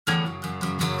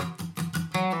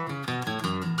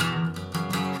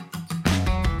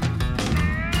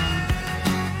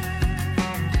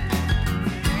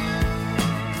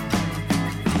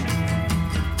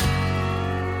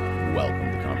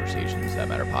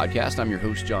podcast. I'm your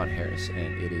host, John Harris,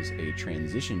 and it is a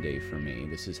transition day for me.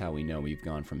 This is how we know we've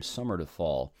gone from summer to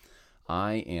fall.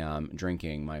 I am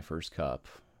drinking my first cup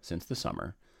since the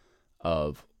summer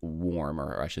of warm,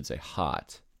 or I should say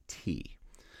hot, tea.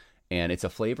 And it's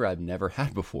a flavor I've never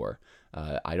had before.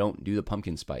 I don't do the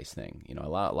pumpkin spice thing. You know, a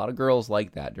lot of girls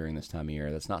like that during this time of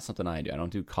year. That's not something I do. I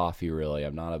don't do coffee really.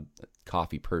 I'm not a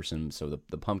coffee person, so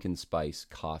the pumpkin spice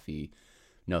coffee,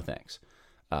 no thanks.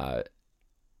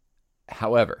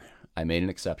 However, I made an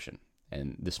exception,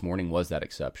 and this morning was that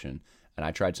exception, and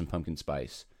I tried some pumpkin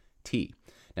spice tea.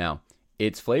 Now,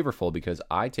 it's flavorful because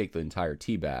I take the entire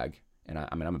tea bag, and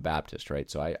I'm a Baptist,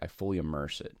 right? So I fully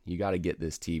immerse it. You got to get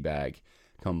this tea bag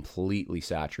completely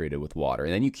saturated with water,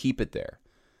 and then you keep it there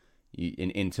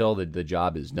until the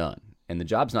job is done. And the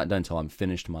job's not done until I'm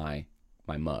finished my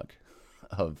mug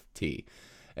of tea.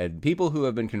 And people who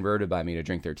have been converted by me to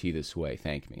drink their tea this way,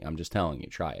 thank me. I'm just telling you,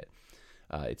 try it.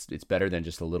 It's better than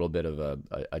just a little bit of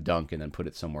a dunk and then put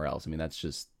it somewhere else. I mean, that's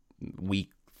just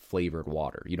weak flavored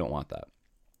water. You don't want that.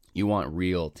 You want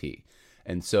real tea.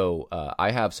 And so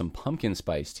I have some pumpkin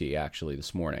spice tea actually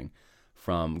this morning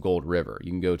from Gold River.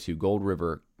 You can go to Gold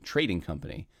River Trading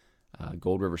Company,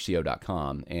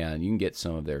 goldriverco.com, and you can get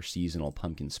some of their seasonal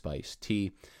pumpkin spice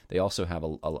tea. They also have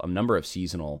a number of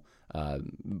seasonal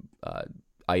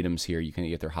items here. You can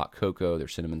get their hot cocoa, their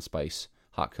cinnamon spice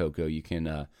hot cocoa. You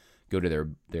can go to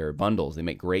their bundles. They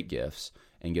make great gifts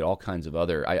and get all kinds of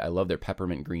other. I love their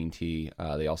peppermint green tea.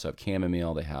 They also have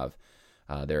chamomile. They have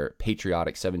their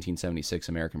patriotic 1776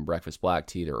 American breakfast black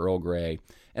tea, their Earl Grey,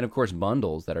 and of course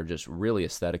bundles that are just really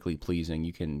aesthetically pleasing.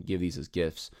 You can give these as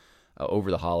gifts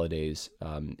over the holidays,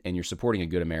 and you're supporting a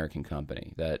good American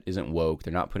company that isn't woke.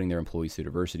 They're not putting their employees through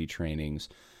diversity trainings.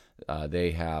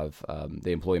 They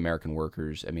employ American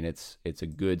workers. I mean, it's a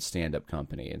good stand-up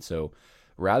company, and so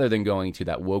rather than going to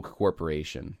that woke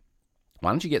corporation, why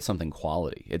don't you get something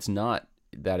quality? It's not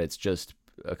that it's just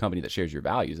a company that shares your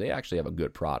values. They actually have a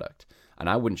good product, and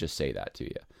I wouldn't just say that to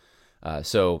you.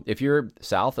 So if you're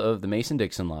south of the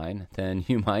Mason-Dixon line, then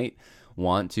you might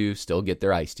want to still get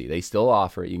their iced tea. They still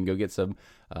offer it. You can go get some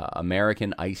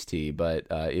American iced tea, but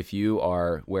if you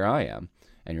are where I am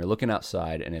and you're looking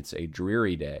outside and it's a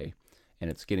dreary day and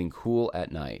it's getting cool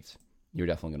at night, you're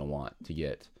definitely going to want to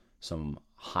get some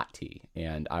hot tea.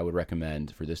 And I would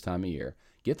recommend for this time of year,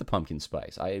 get the pumpkin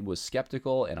spice. I was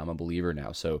skeptical and I'm a believer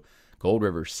now. So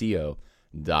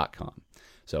goldriverco.com.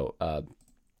 So,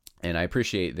 and I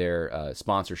appreciate their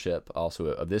sponsorship also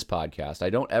of this podcast.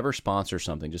 I don't ever sponsor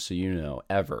something, just so you know,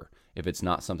 ever, if it's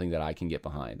not something that I can get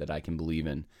behind, that I can believe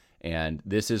in. And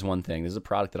this is one thing. This is a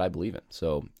product that I believe in.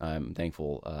 So I'm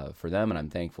thankful for them, and I'm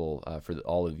thankful for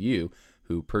all of you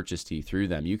who purchase tea through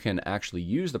them. You can actually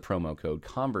use the promo code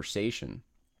conversations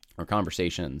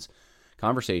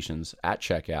at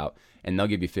checkout, and they'll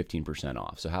give you 15%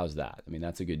 off. So how's that? I mean,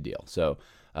 that's a good deal. So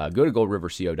go to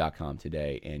goldriverco.com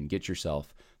today and get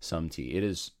yourself some tea. It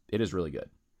is really good.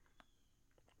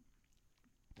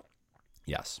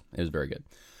 Yes, it is very good.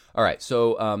 All right,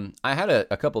 so I had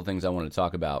a couple of things I wanted to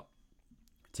talk about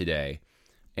today,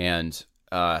 and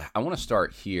I want to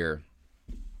start here.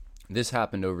 This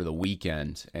happened over the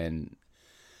weekend, and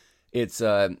it's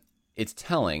telling.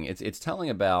 It's telling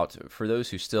about, for those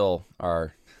who still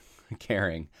are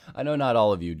caring. I know not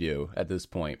all of you do at this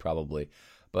point, probably,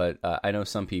 but I know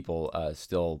some people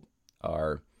still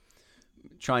are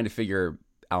trying to figure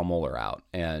Al Mohler out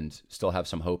and still have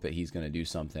some hope that he's going to do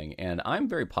something. And I'm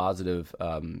very positive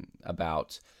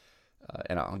about,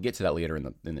 and I'll get to that later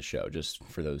in the show, just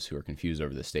for those who are confused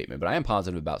over this statement. But I am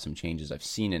positive about some changes I've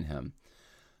seen in him.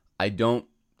 I don't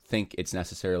think it's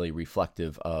necessarily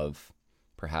reflective of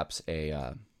perhaps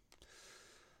a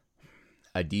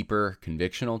deeper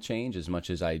convictional change as much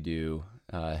as I do,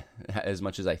 as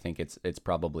much as I think it's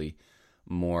probably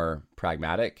more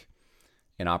pragmatic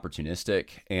and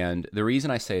opportunistic. And the reason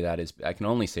I say that is I can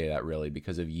only say that really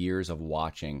because of years of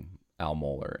watching Al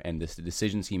Mohler and the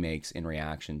decisions he makes in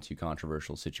reaction to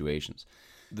controversial situations.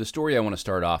 The story I want to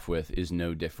start off with is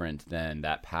no different than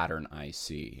that pattern I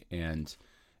see. And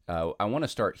I want to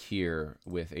start here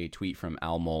with a tweet from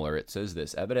Al Mohler. It says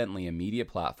this: evidently a media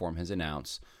platform has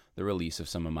announced the release of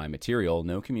some of my material,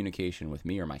 no communication with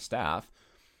me or my staff,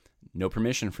 no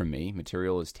permission from me.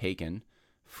 Material is taken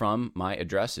from my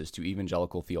addresses to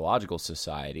Evangelical Theological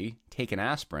Society. Take an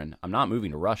aspirin. I'm not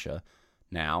moving to Russia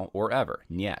now or ever,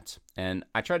 yet. And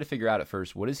I tried to figure out at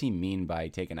first, what does he mean by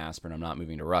take an aspirin, I'm not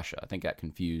moving to Russia? I think that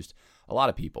confused a lot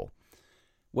of people.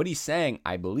 What he's saying,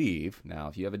 I believe, now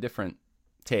if you have a different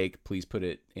take, please put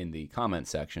it in the comment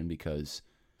section, because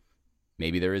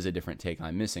maybe there is a different take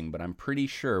I'm missing, but I'm pretty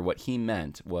sure what he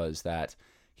meant was that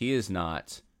he is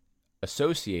not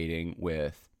associating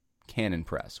with Canon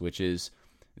Press, which is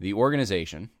the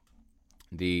organization,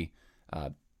 the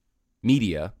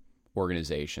media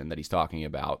organization that he's talking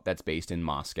about that's based in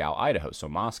Moscow, Idaho. So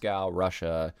Moscow,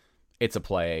 Russia, it's a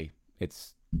play.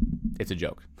 It's a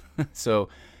joke. So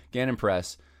Canon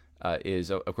Press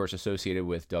is, of course, associated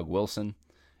with Doug Wilson.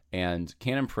 And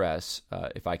Canon Press,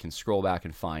 if I can scroll back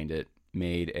and find it,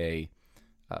 made a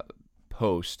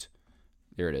post.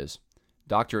 There it is.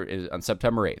 On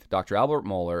September 8th, Dr. Albert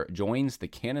Mohler joins the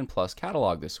Canon Plus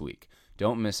catalog this week.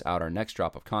 Don't miss out our next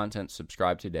drop of content.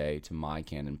 Subscribe today to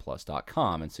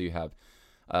mycanonplus.com. And so you have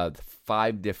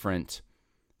 5 different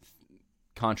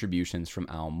contributions from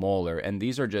Al Mohler, and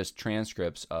these are just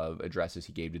transcripts of addresses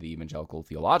he gave to the Evangelical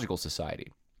Theological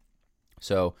Society.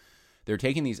 So they're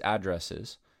taking these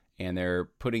addresses and they're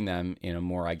putting them in a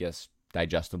more, I guess,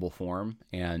 digestible form.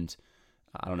 And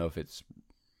I don't know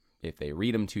if they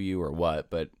read them to you or what,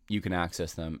 but you can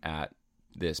access them at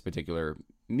this particular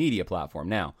media platform.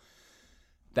 Now,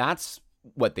 that's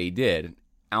what they did.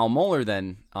 Al Mohler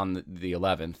then on the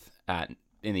 11th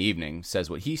in the evening says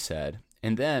what he said,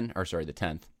 and then, the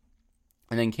 10th,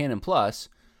 and then Canon Plus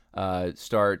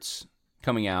starts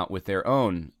coming out with their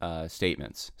own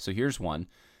statements. So here's one.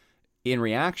 In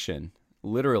reaction,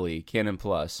 literally, Canon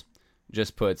Plus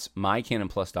just puts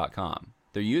mycanonplus.com.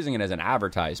 They're using it as an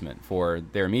advertisement for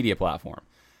their media platform.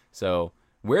 So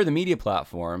we're the media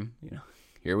platform.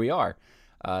 Here we are.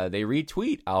 They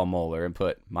retweet Al Mohler and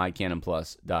put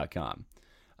mycanonplus.com.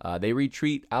 They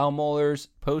retweet Al Mohler's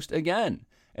post again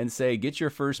and say, get your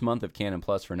first month of Canon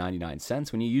Plus for 99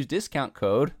 cents when you use discount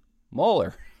code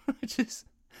Mohler, which is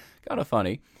kind of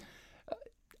funny.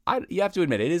 You have to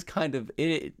admit, it is kind of,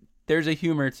 there's a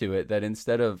humor to it that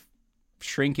instead of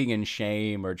shrinking in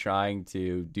shame or trying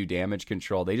to do damage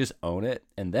control, they just own it.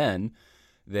 And then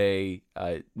they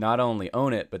not only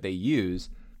own it, but they use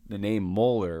the name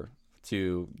Mohler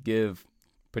to give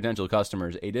potential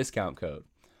customers a discount code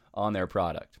on their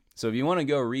product. So if you want to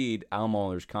go read Al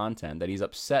Mohler's content that he's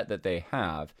upset that they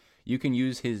have, you can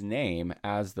use his name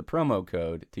as the promo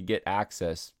code to get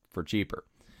access for cheaper.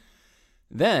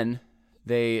 Then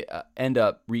they end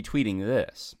up retweeting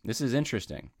this. This is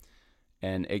interesting.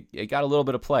 And it got a little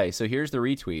bit of play. So here's the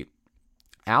retweet.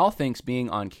 Al thinks being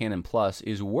on Canon Plus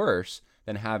is worse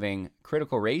than having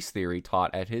critical race theory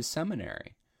taught at his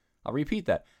seminary. I'll repeat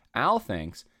that. Al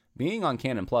thinks being on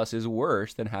Canon Plus is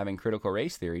worse than having critical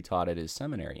race theory taught at his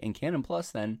seminary. And Canon Plus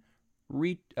then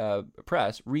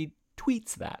Press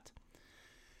retweets that,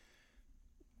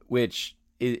 which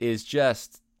is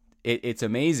just, it's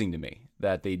amazing to me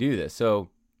that they do this. So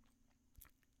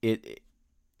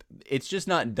it's just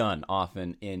not done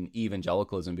often in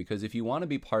evangelicalism, because if you want to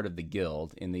be part of the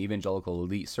guild in the evangelical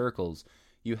elite circles,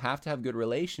 you have to have good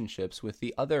relationships with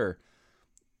the other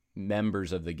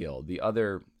members of the guild, the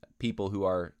other people who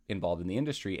are involved in the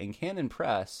industry. And Canon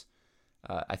Press,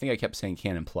 I think I kept saying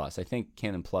Canon Plus. I think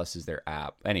Canon Plus is their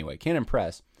app. Anyway, Canon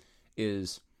Press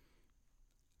is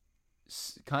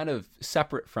kind of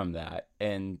separate from that,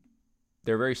 and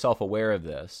they're very self-aware of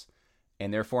this,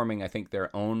 and they're forming, I think,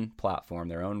 their own platform,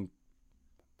 their own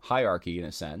hierarchy in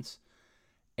a sense,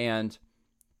 and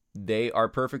they are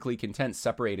perfectly content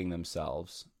separating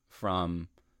themselves from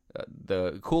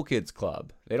the cool kids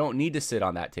club. They don't need to sit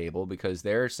on that table because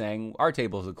they're saying our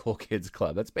table is a cool kids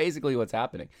club. That's basically what's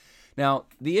happening. Now,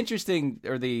 the interesting,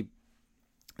 or the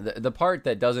part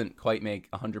that doesn't quite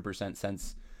make 100%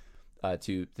 sense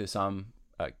to some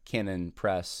Canon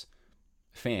Press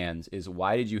fans is,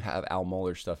 why did you have Al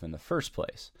Mohler stuff in the first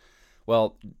place?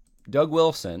 Well, Doug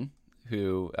Wilson,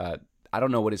 who I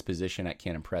don't know what his position at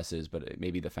Canon Press is, but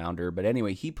maybe the founder. But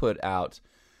anyway, he put out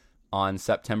on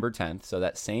September 10th, so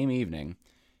that same evening,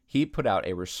 he put out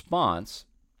a response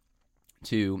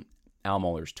to Al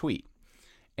Mohler's tweet.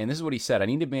 And this is what he said. I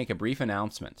need to make a brief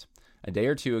announcement. A day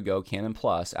or two ago, Canon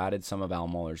Plus added some of Al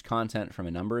Mohler's content from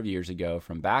a number of years ago,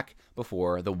 from back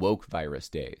before the woke virus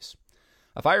days.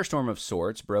 A firestorm of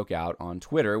sorts broke out on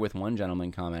Twitter, with one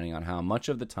gentleman commenting on how much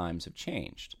of the times have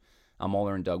changed. Al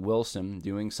Mohler and Doug Wilson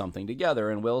doing something together,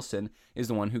 and Wilson is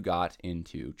the one who got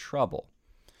into trouble.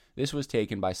 This was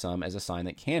taken by some as a sign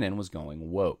that Canon was going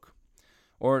woke,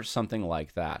 or something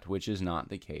like that, which is not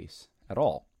the case at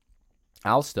all.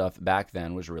 Al's stuff back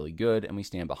then was really good, and we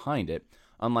stand behind it,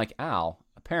 unlike Al,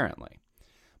 apparently.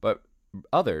 But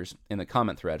others in the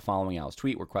comment thread following Al's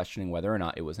tweet were questioning whether or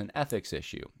not it was an ethics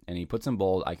issue. And he puts in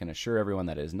bold, I can assure everyone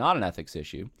that it is not an ethics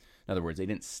issue. In other words, they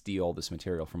didn't steal this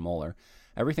material from Mohler.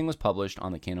 Everything was published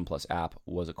on the Canon Plus app,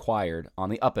 was acquired on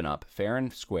the up and up, fair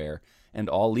and square, and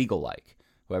all legal-like.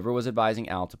 Whoever was advising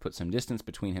Al to put some distance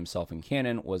between himself and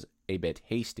Cannon was a bit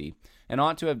hasty, and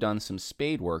ought to have done some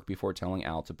spade work before telling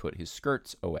Al to put his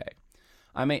skirts away.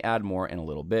 I may add more in a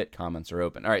little bit. Comments are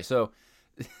open. All right, so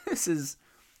this is...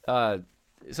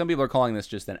 some people are calling this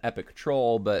just an epic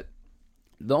troll, but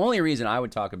the only reason I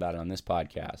would talk about it on this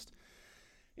podcast,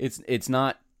 it's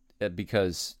not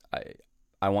because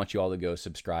I want you all to go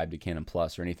subscribe to Canon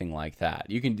Plus or anything like that.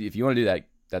 You can, if you want to do that,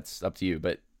 that's up to you.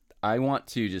 But I want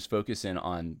to just focus in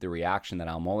on the reaction that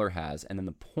Al Mohler has, and then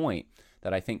the point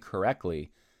that I think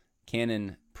correctly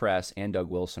Canon Press and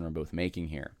Doug Wilson are both making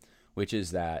here, which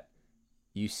is that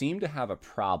you seem to have a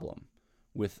problem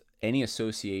with any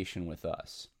association with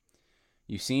us.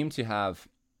 You seem to have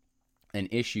an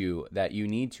issue that you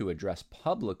need to address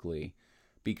publicly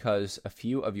because a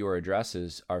few of your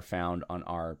addresses are found on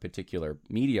our particular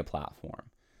media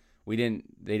platform.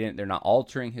 They're not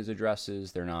altering his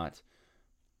addresses. They're not,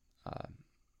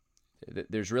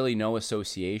 there's really no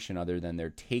association other than they're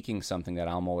taking something that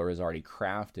Al Mohler has already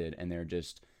crafted and they're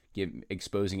just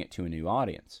exposing it to a new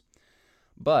audience.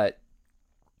 But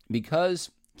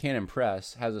because Canon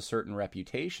Press has a certain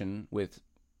reputation with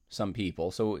some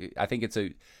people, so I think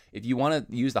if you want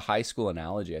to use the high school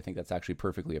analogy, I think that's actually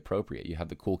perfectly appropriate. You have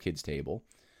the cool kids table,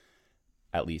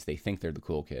 at least they think they're the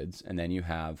cool kids, and then you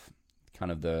have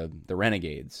kind of the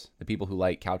renegades, the people who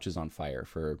light couches on fire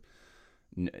for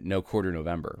no quarter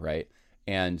November, right?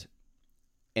 And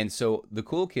so the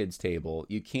cool kids table,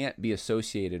 you can't be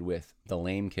associated with the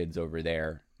lame kids over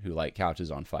there who light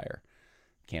couches on fire.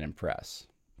 Canon Press,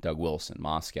 Doug Wilson,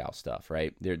 Moscow stuff,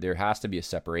 right? There has to be a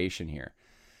separation here.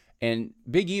 And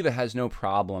Big Eva has no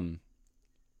problem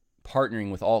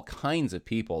partnering with all kinds of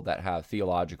people that have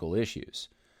theological issues.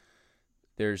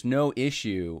 There's no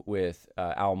issue with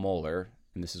Al Mohler,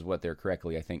 and this is what they're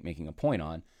correctly, I think, making a point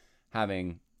on,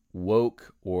 having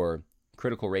woke or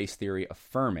critical race theory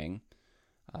affirming,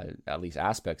 at least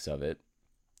aspects of it,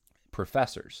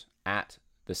 professors at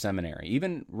the seminary.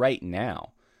 Even right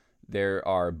now, there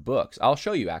are books. I'll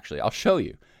show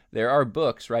you. There are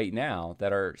books right now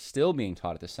that are still being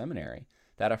taught at the seminary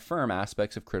that affirm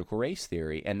aspects of critical race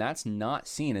theory, and that's not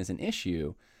seen as an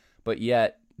issue, but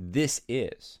yet this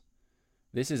is.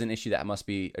 This is an issue that must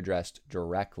be addressed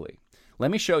directly.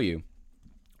 Let me show you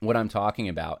what I'm talking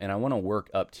about, and I want to work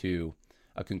up to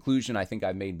a conclusion I think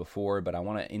I've made before, but I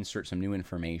want to insert some new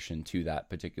information to that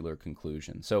particular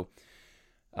conclusion. So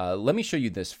let me show you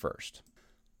this first.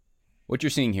 What you're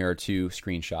seeing here are two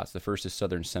screenshots. The first is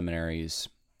Southern Seminary's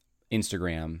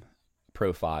Instagram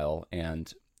profile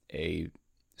and a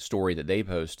story that they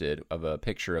posted of a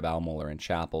picture of Al Mohler in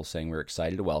chapel saying, "We're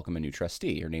excited to welcome a new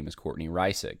trustee. Her name is Courtney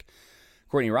Reisig."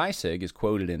 Courtney Reisig is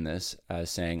quoted in this as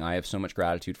saying, "I have so much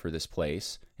gratitude for this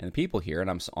place and the people here, and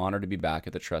I'm honored to be back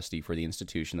at the trustee for the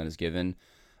institution that has given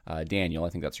Daniel," I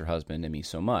think that's her husband, "and me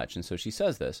so much." And so she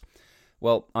says this.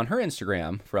 Well, on her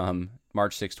Instagram from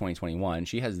March 6, 2021,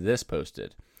 she has this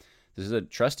posted. This is a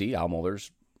trustee, Al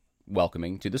Mohler's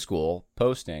welcoming to the school,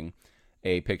 posting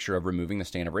a picture of removing the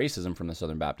stain of racism from the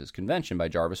Southern Baptist Convention by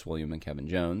Jarvis Williams and Kevin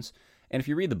Jones. And if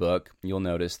you read the book, you'll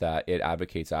notice that it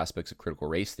advocates aspects of critical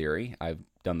race theory. I've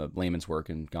done the layman's work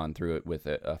and gone through it with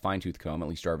a fine-tooth comb, at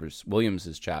least Jarvis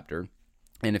Williams' chapter.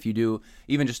 And if you do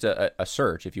even just a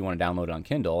search, if you want to download it on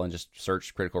Kindle and just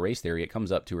search critical race theory, it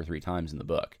comes up 2 or 3 times in the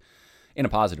book in a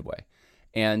positive way.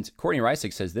 And Courtney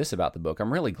Reisig says this about the book: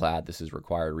 "I'm really glad this is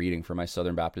required reading for my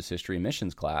Southern Baptist History and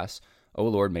Missions class. Oh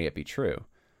Lord, may it be true."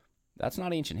 That's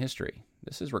not ancient history.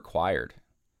 This is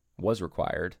was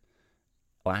required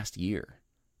last year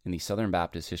in the Southern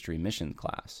Baptist History and Missions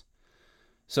class.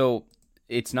 So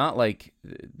it's not like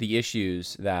the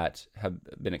issues that have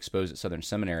been exposed at Southern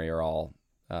Seminary are all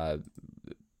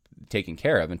taken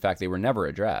care of. In fact, they were never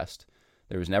addressed.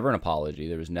 There was never an apology.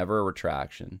 There was never a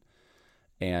retraction.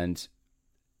 And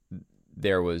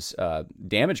there was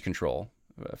damage control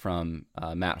from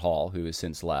Matt Hall, who has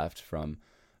since left, from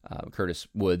Curtis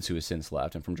Woods, who has since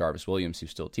left, and from Jarvis Williams,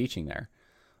 who's still teaching there.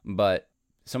 But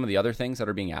some of the other things that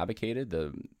are being advocated,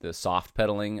 the soft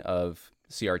pedaling of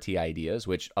CRT ideas,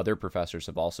 which other professors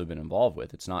have also been involved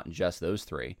with. It's not just those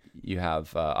 3. You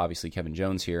have, obviously, Kevin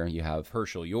Jones here. You have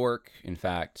Herschel York. In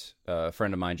fact, a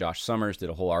friend of mine, Josh Summers,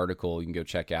 did a whole article you can go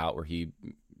check out where he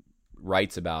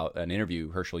writes about an interview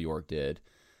Herschel York did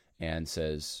and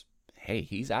says, hey,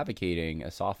 he's advocating a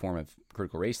soft form of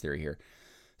critical race theory here.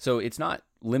 So it's not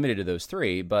limited to those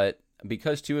 3, but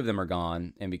because 2 of them are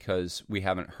gone and because we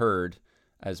haven't heard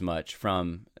as much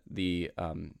from the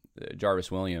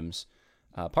Jarvis Williams,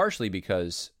 partially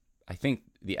because I think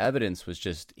the evidence was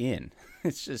just in.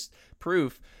 It's just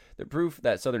the proof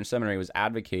that Southern Seminary was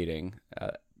advocating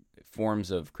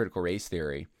forms of critical race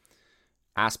theory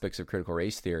aspects of critical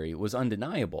race theory was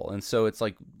undeniable. And so it's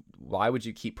like, why would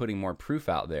you keep putting more proof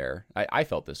out there? I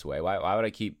felt this way. Why would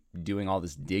I keep doing all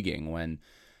this digging when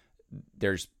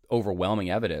there's overwhelming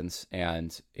evidence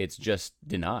and it's just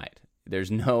denied?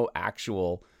 There's no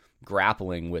actual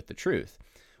grappling with the truth.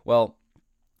 Well,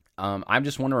 I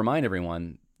just want to remind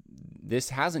everyone, this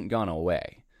hasn't gone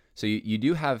away. So you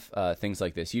do have things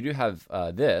like this. You do have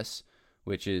this,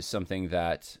 which is something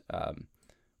that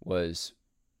was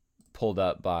pulled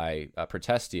up by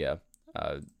Protestia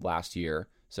last year.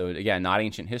 So again, not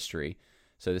ancient history.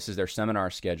 So this is their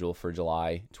seminar schedule for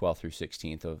July 12th through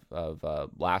 16th of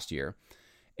last year.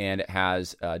 And it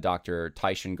has Dr.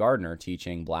 Tyshawn Gardner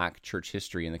teaching Black church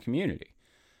history in the community.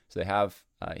 So they have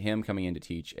him coming in to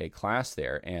teach a class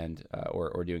there, and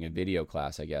or doing a video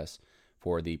class, I guess,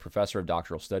 for the Professor of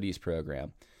Doctoral Studies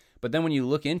program. But then when you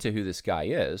look into who this guy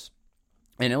is,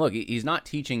 and look, he's not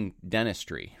teaching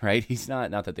dentistry, right? He's not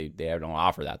that they don't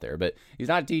offer that there, but he's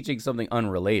not teaching something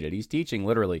unrelated. He's teaching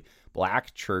literally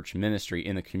Black church ministry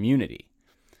in the community.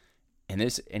 And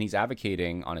he's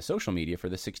advocating on his social media for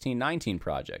the 1619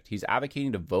 Project. He's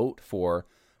advocating to vote for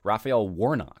Raphael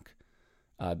Warnock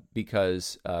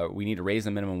because we need to raise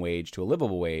the minimum wage to a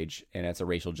livable wage, and it's a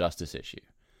racial justice issue.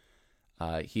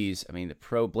 He's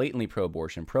blatantly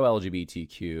pro-abortion,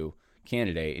 pro-LGBTQ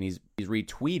candidate, and he's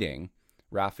retweeting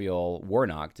Raphael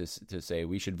Warnock to say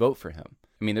we should vote for him.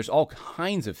 I mean, there's all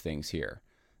kinds of things here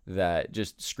that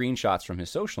just screenshots from his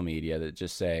social media that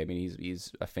just say, I mean,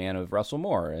 he's a fan of Russell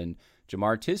Moore and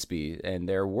Jemar Tisby and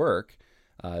their work.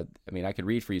 I mean, I could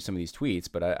read for you some of these tweets,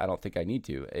 but I don't think I need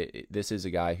to. This is a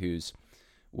guy who's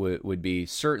would be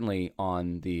certainly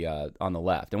on the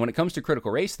left. And when it comes to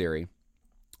critical race theory,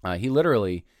 he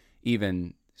literally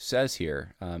even says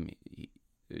here,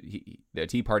 the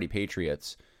Tea Party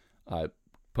Patriots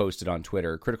posted on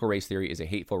Twitter, critical race theory is a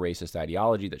hateful racist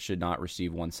ideology that should not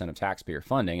receive 1 cent of taxpayer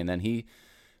funding. And then he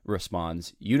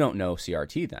responds, you don't know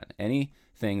CRT then.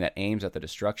 Anything that aims at the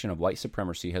destruction of white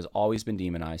supremacy has always been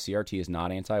demonized. CRT is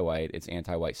not anti-white, it's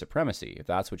anti-white supremacy. If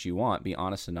that's what you want, be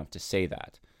honest enough to say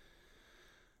that.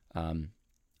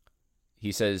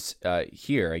 He says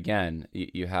here, again,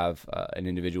 you have an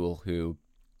individual who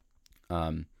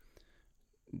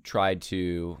tried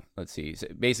to,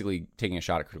 basically taking a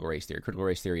shot at critical race theory. Critical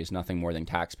race theory is nothing more than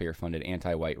taxpayer-funded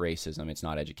anti-white racism. It's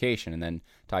not education. And then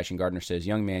Tyshawn Gardner says,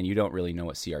 young man, you don't really know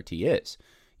what CRT is.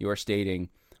 You are stating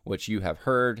what you have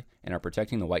heard and are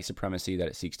protecting the white supremacy that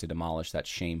it seeks to demolish. That's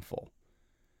shameful.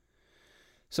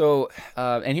 So,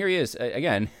 and here he is,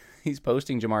 again, he's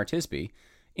posting Jemar Tisby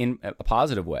in a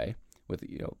positive way with,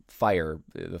 fire.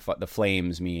 The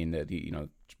flames mean that, Jemar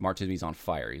Tisby's on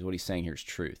fire. What he's saying here is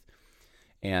truth.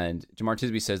 And Jemar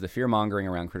Tisby says the fear-mongering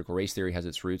around critical race theory has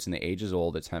its roots in the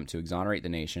ages-old attempt to exonerate the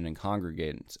nation and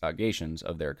congregations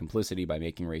of their complicity by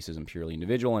making racism purely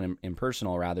individual and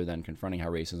impersonal rather than confronting how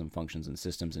racism functions in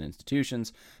systems and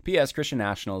institutions. P.S. Christian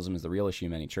nationalism is the real issue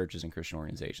in many churches and Christian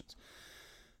organizations.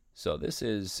 So this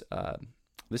is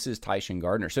Tyshawn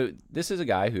Gardner. So this is a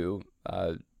guy who,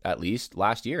 at least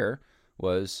last year,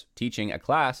 was teaching a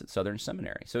class at Southern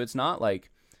Seminary. So it's not like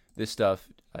this stuff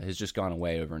has just gone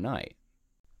away overnight.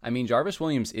 I mean, Jarvis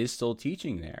Williams is still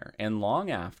teaching there, and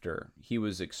long after he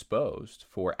was exposed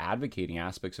for advocating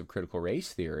aspects of critical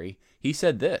race theory, he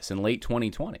said this in late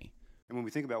 2020. And when we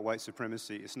think about white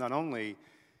supremacy, it's not only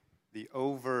the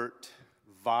overt,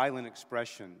 violent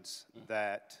expressions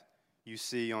that you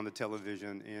see on the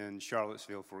television in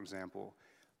Charlottesville, for example,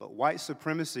 but white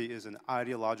supremacy is an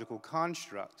ideological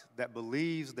construct that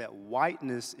believes that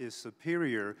whiteness is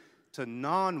superior to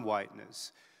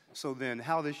non-whiteness. So then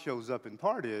how this shows up in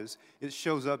part is it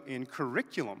shows up in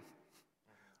curriculum,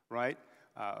 right?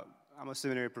 I'm a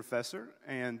seminary professor,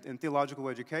 and in theological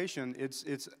education,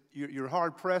 you're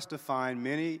hard-pressed to find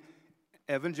many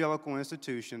evangelical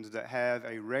institutions that have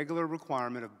a regular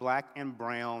requirement of black and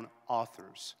brown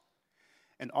authors.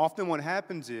 And often what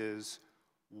happens is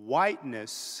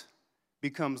whiteness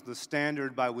becomes the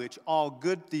standard by which all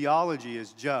good theology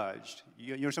is judged.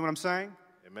 You understand what I'm saying?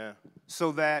 Amen.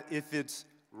 So that if it's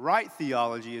right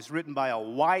theology, it's written by a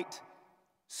white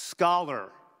scholar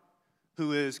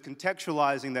who is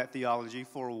contextualizing that theology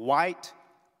for white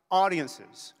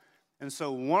audiences. And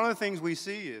so one of the things we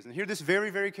see is, and hear this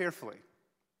very, very carefully,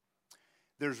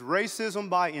 there's racism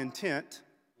by intent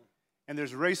and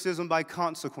there's racism by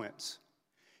consequence.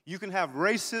 You can have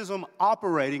racism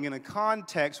operating in a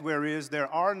context whereas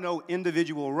there are no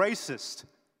individual racists.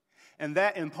 And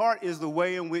that, in part, is the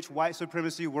way in which white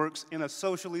supremacy works in a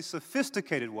socially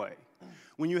sophisticated way.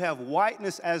 when you have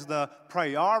whiteness as the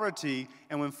priority,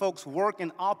 and when folks work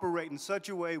and operate in such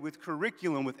a way with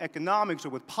curriculum, with economics, or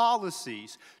with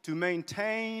policies to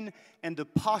maintain and to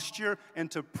posture and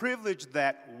to privilege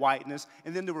that whiteness,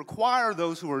 and then to require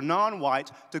those who are non-white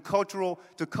to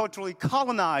culturally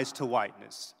colonize to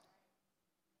whiteness.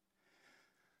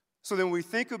 So then we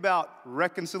think about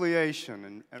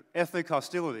reconciliation and ethnic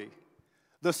hostility.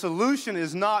 The solution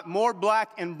is not more black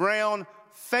and brown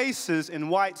faces in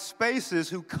white spaces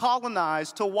who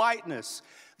colonize to whiteness.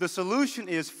 The solution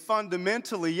is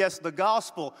fundamentally, yes, the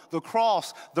gospel, the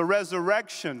cross, the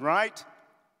resurrection, right?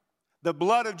 The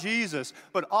blood of Jesus,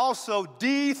 but also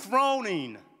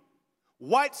dethroning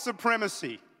white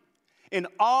supremacy in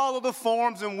all of the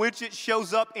forms in which it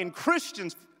shows up in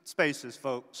Christian spaces,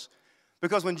 folks.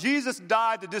 Because when Jesus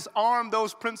died to disarm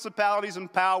those principalities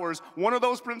and powers, one of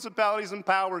those principalities and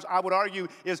powers, I would argue,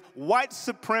 is white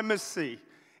supremacy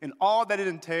and all that it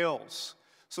entails.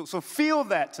 So feel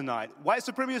that tonight. White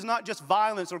supremacy is not just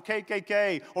violence or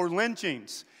KKK or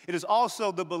lynchings. It is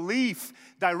also the belief,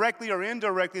 directly or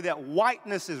indirectly, that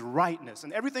whiteness is rightness,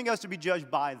 and everything else to be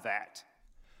judged by that.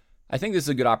 I think this is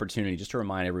a good opportunity just to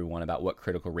remind everyone about what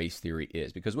critical race theory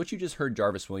is, because what you just heard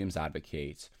Jarvis Williams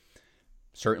advocate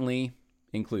certainly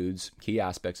includes key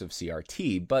aspects of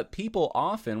CRT, but people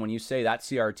often, when you say that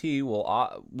CRT,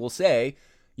 will say,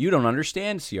 you don't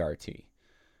understand CRT.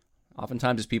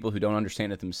 Oftentimes it's people who don't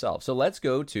understand it themselves. So let's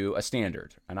go to a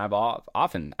standard, and I've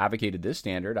often advocated this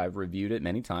standard. I've reviewed it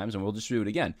many times, and we'll just do it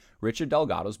again. Richard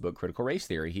Delgado's book, Critical Race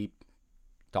Theory, he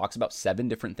talks about 7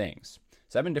 different things,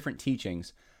 7 different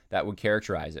teachings that would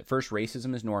characterize it. First,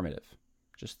 racism is normative,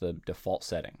 just the default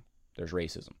setting. There's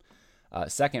racism.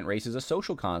 Second, race is a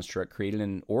social construct created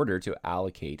in order to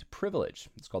allocate privilege.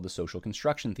 It's called the social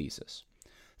construction thesis.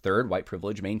 Third, white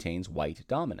privilege maintains white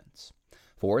dominance.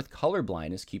 Fourth, color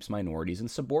blindness keeps minorities in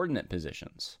subordinate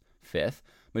positions. Fifth,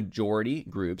 majority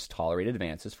groups tolerate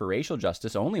advances for racial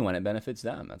justice only when it benefits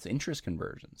them. That's interest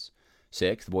conversions.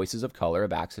 Sixth, voices of color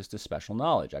have access to special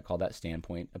knowledge. I call that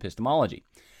standpoint epistemology.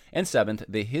 And seventh,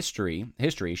 the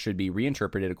history should be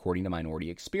reinterpreted according to minority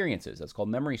experiences. That's called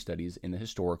memory studies in the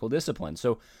historical discipline.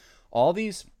 So all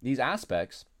these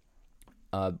aspects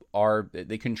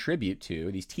they contribute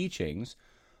to, these teachings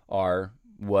are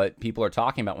what people are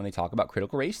talking about when they talk about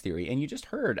critical race theory. And you just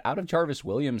heard out of Jarvis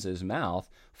Williams's mouth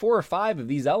 4 or 5 of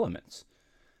these elements.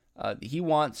 He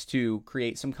wants to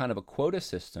create some kind of a quota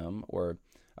system or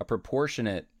a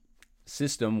proportionate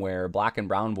system where black and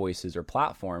brown voices are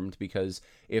platformed, because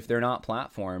if they're not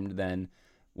platformed, then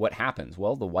what happens?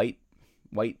 Well, the white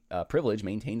privilege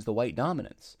maintains the white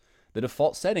dominance. The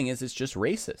default setting is it's just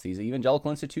racist. These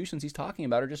evangelical institutions he's talking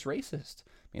about are just racist.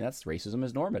 I mean, that's racism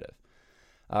is normative.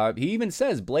 He even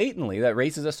says blatantly that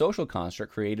race is a social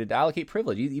construct created to allocate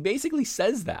privilege. He basically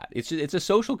says that. It's a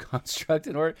social construct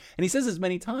and he says this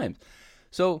many times.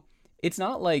 So it's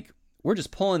not like we're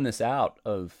just pulling this out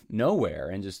of nowhere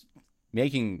and just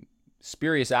making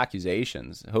spurious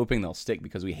accusations, hoping they'll stick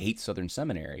because we hate Southern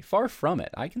Seminary. Far from it.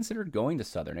 I considered going to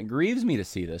Southern. It grieves me to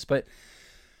see this, but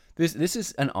this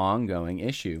is an ongoing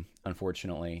issue,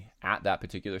 unfortunately, at that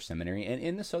particular seminary and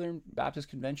in the Southern Baptist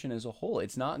Convention as a whole.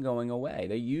 It's not going away.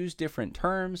 They use different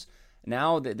terms.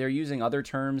 Now that they're using other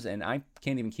terms, and I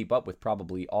can't even keep up with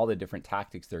probably all the different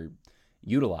tactics they're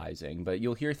utilizing, but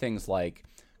you'll hear things like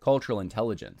cultural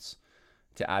intelligence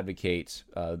to advocate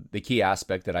the key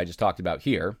aspect that I just talked about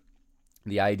here,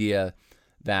 the idea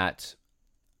that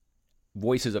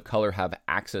voices of color have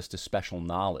access to special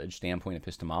knowledge, standpoint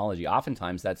epistemology.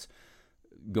 Oftentimes that's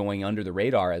going under the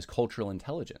radar as cultural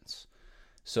intelligence.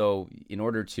 So in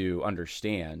order to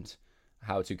understand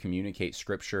how to communicate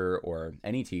scripture or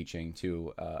any teaching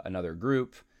to another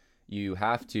group, you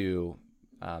have to,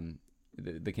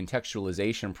 the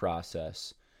contextualization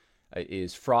process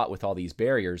is fraught with all these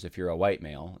barriers if you're a white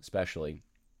male, especially.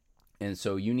 And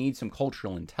so you need some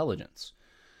cultural intelligence.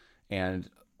 And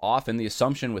often the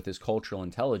assumption with this cultural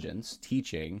intelligence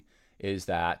teaching is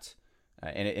that,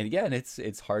 and again,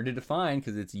 it's hard to define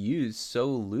because it's used so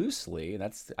loosely. And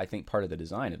that's, I think, part of the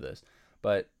design of this.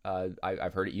 But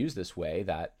I've heard it used this way,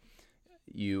 that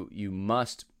you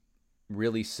must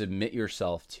really submit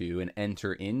yourself to and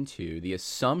enter into the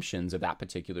assumptions of that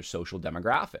particular social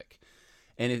demographic.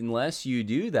 And unless you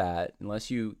do that,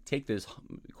 unless you take this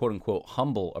quote-unquote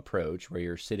humble approach where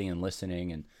you're sitting and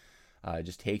listening and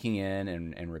just taking in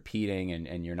and repeating,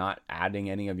 and you're not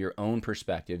adding any of your own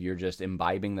perspective, you're just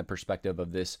imbibing the perspective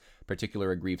of this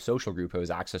particular aggrieved social group who has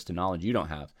access to knowledge you don't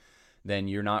have, then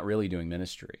you're not really doing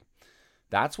ministry.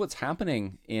 That's what's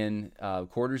happening in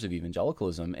quarters of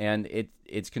evangelicalism, and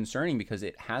it's concerning because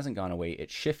it hasn't gone away. It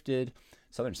shifted.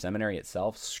 Southern Seminary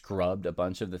itself scrubbed a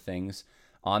bunch of the things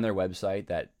on their website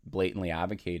that blatantly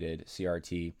advocated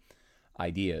CRT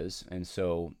ideas, and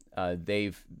so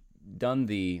they've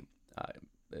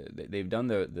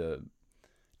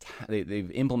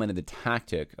implemented the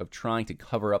tactic of trying to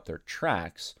cover up their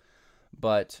tracks,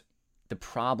 but the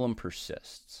problem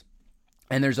persists.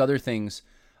 And there's other things.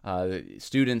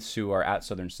 Students who are at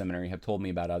Southern Seminary have told me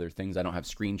about other things I don't have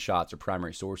screenshots or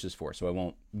primary sources for, so I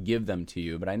won't give them to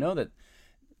you. But I know that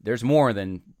there's more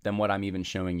than what I'm even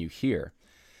showing you here.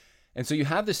 And so you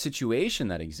have this situation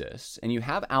that exists, and you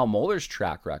have Al Mohler's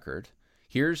track record.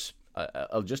 Here's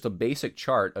just a basic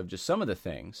chart of just some of the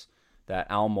things that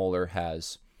Al Mohler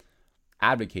has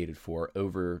advocated for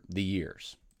over the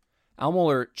years. Al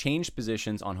Mohler changed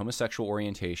positions on homosexual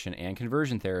orientation and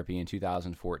conversion therapy in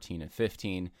 2014 and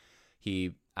 15.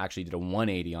 He actually did a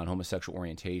 180 on homosexual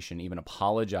orientation, even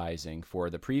apologizing for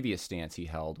the previous stance he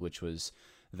held, which was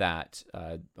that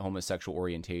homosexual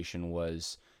orientation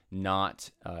was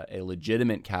not a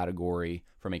legitimate category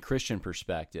from a Christian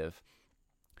perspective.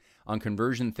 On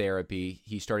conversion therapy,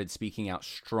 he started speaking out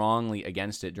strongly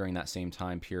against it during that same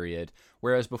time period,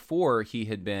 whereas before he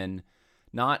had been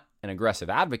not an aggressive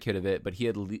advocate of it, but he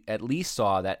had at least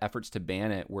saw that efforts to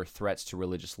ban it were threats to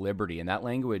religious liberty, and that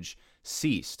language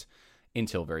ceased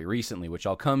until very recently, which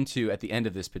I'll come to at the end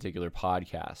of this particular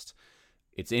podcast.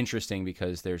 It's interesting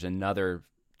because there's another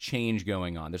change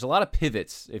going on. There's a lot of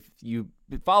pivots. If you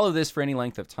follow this for any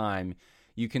length of time,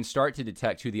 you can start to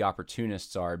detect who the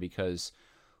opportunists are, because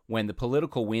when the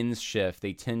political winds shift,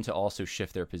 they tend to also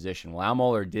shift their position. Well, Al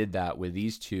Mohler did that with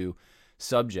these two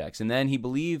subjects. And then he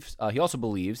also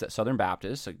believes that Southern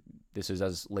Baptists, this is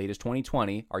as late as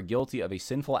 2020, are guilty of a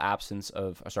sinful absence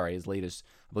of, as late as,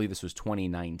 I believe this was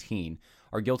 2019,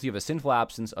 are guilty of a sinful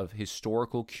absence of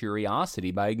historical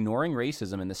curiosity by ignoring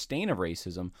racism and the stain of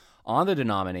racism on the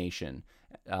denomination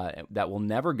that will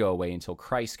never go away until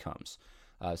Christ comes.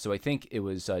 So I think it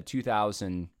was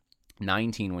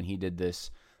 2019 when he did this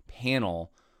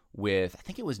panel with, I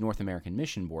think it was North American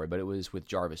Mission Board, but it was with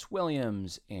Jarvis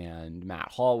Williams, and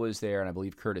Matt Hall was there, and I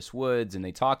believe Curtis Woods, and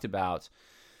they talked about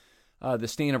the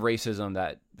stain of racism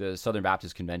that the Southern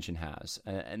Baptist Convention has.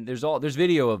 And there's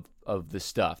video of this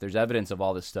stuff. There's evidence of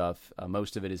all this stuff.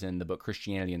 Most of it is in the book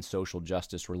Christianity and Social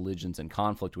Justice, Religions and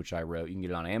Conflict, which I wrote. You can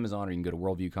get it on Amazon, or you can go to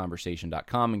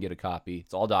worldviewconversation.com and get a copy.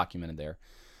 It's all documented there.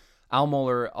 Al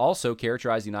Mohler also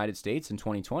characterized the United States in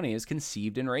 2020 as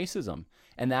conceived in racism,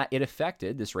 and that it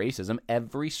affected, this racism,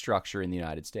 every structure in the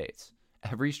United States.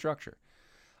 Every structure.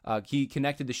 He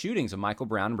connected the shootings of Michael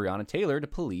Brown and Breonna Taylor to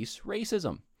police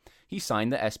racism. He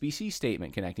signed the SBC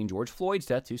statement connecting George Floyd's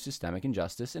death to systemic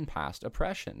injustice and past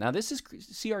oppression. Now, this is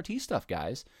CRT stuff,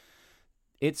 guys.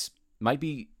 It's might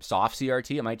be soft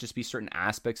CRT. It might just be certain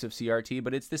aspects of CRT,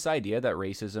 but it's this idea that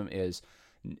racism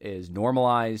is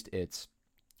normalized, it's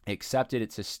accepted,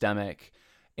 it's systemic,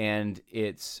 and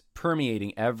it's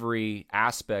permeating every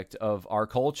aspect of our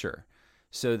culture,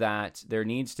 so that there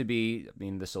needs to be, I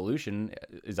mean, the solution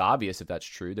is obvious if that's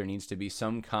true. There needs to be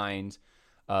some kind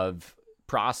of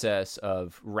process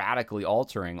of radically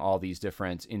altering all these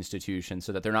different institutions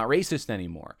so that they're not racist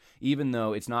anymore, even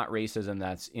though it's not racism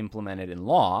that's implemented in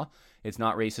law. It's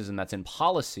not racism that's in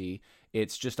policy.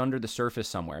 It's just under the surface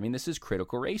somewhere. I mean, this is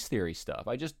critical race theory stuff.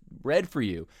 I just read for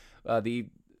you the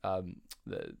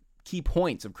key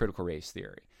points of critical race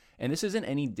theory. And this isn't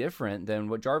any different than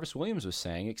what Jarvis Williams was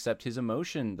saying, except his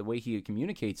emotion, the way he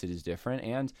communicates it, is different,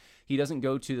 and he doesn't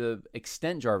go to the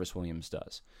extent Jarvis Williams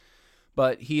does.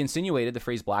 But he insinuated the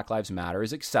phrase Black Lives Matter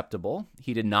is acceptable.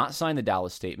 He did not sign the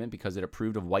Dallas Statement because it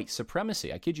approved of white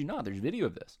supremacy. I kid you not, there's video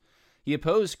of this. He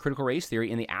opposed critical race theory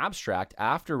in the abstract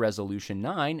after Resolution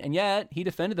 9, and yet he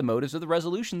defended the motives of the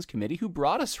Resolutions Committee who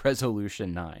brought us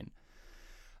Resolution 9.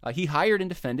 He hired and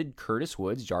defended Curtis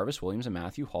Woods, Jarvis Williams, and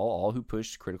Matthew Hall, all who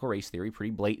pushed critical race theory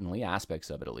pretty blatantly, aspects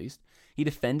of it at least. He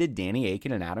defended Danny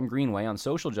Akin and Adam Greenway on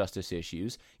social justice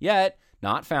issues, yet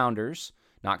not founders,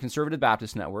 not Conservative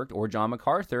Baptist Network, or John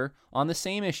MacArthur on the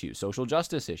same issues, social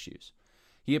justice issues.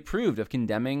 He approved of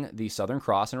condemning the Southern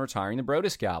Cross and retiring the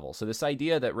Brodus Gavel. So this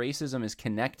idea that racism is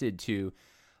connected to,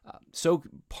 so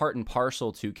part and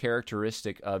parcel to,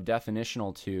 characteristic of,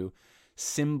 definitional to,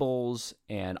 symbols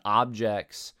and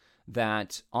objects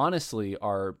that honestly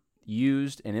are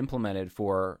used and implemented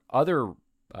for other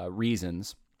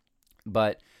reasons,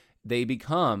 but they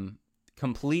become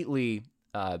completely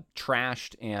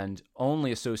trashed and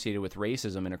only associated with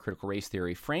racism in a critical race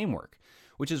theory framework,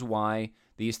 which is why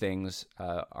these things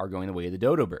are going the way of the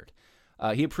dodo bird.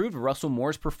 He approved of Russell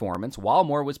Moore's performance while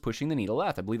Moore was pushing the needle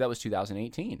left. I believe that was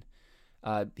 2018.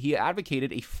 he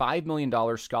advocated a $5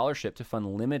 million scholarship to fund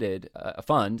a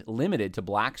fund limited to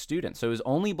black students. So it was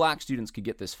only black students could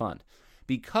get this fund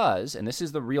because, and this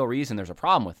is the real reason there's a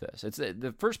problem with this. It's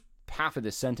the first half of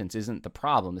this sentence isn't the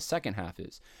problem. The second half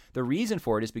is. The reason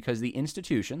for it is because the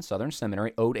institution, Southern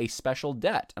Seminary, owed a special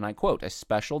debt, and I quote, a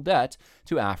special debt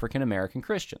to African American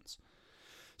Christians.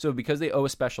 So because they owe a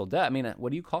special debt, I mean, what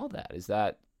do you call that? Is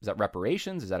that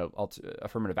reparations? Is that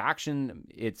affirmative action?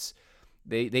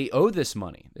 They owe this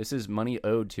money. This is money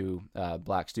owed to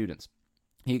black students.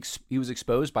 He was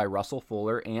exposed by Russell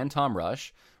Fuller and Tom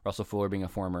Rush, Russell Fuller being a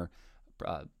former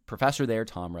professor there,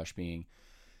 Tom Rush being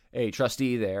a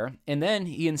trustee there. And then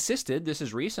he insisted, this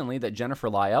is recently, that Jennifer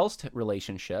Lyell's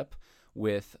relationship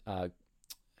with,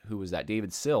 who was that,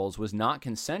 David Sills, was not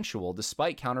consensual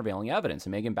despite countervailing evidence.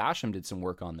 And Megan Basham did some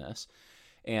work on this.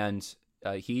 And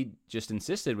he just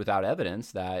insisted without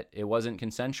evidence that it wasn't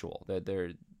consensual, that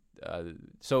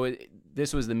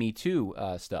this was the Me Too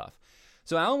stuff.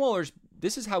 So Alan Mohler's,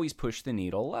 this is how he's pushed the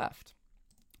needle left.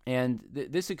 And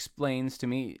this explains to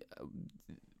me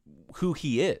who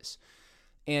he is.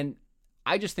 And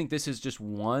I just think this is just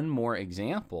one more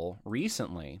example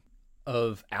recently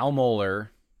of Al Mohler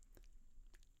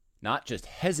not just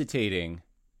hesitating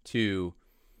to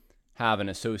have an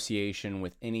association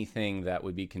with anything that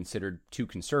would be considered too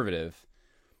conservative,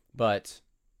 but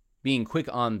being quick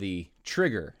on the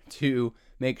trigger to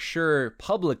make sure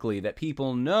publicly that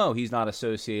people know he's not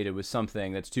associated with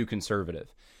something that's too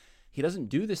conservative. He doesn't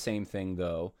do the same thing,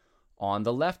 though, on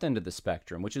the left end of the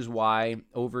spectrum, which is why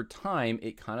over time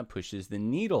it kind of pushes the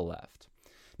needle left.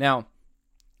 Now,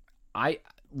 I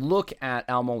look at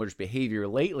Al Mohler's behavior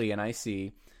lately and I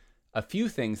see a few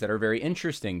things that are very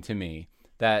interesting to me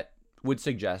that would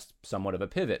suggest somewhat of a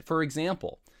pivot. For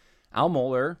example, Al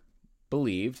Mohler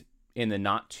believed in the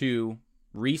not too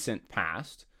distant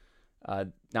past,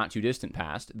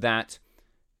 that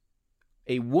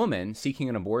a woman seeking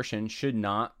an abortion should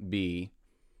not be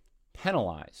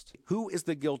penalized. Who is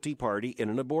the guilty party in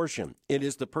an abortion? It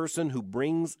is the person who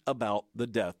brings about the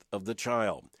death of the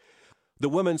child. The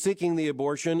woman seeking the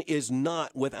abortion is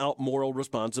not without moral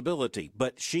responsibility,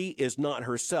 but she is not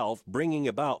herself bringing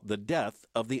about the death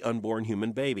of the unborn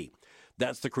human baby.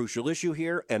 That's the crucial issue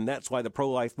here, and that's why the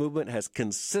pro-life movement has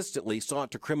consistently sought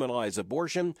to criminalize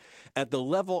abortion at the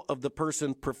level of the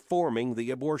person performing the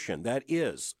abortion. That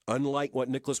is, unlike what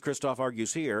Nicholas Kristof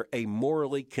argues here, a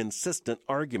morally consistent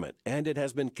argument, and it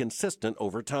has been consistent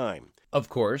over time. Of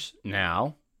course,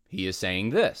 now he is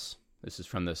saying this. This is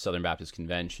from the Southern Baptist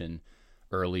Convention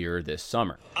earlier this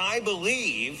summer. I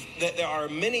believe that there are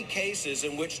many cases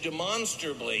in which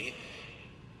demonstrably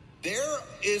there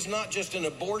is not just an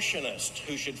abortionist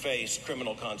who should face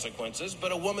criminal consequences,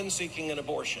 but a woman seeking an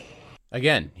abortion.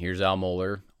 Again, here's Al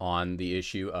Mohler on the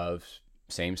issue of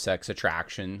same-sex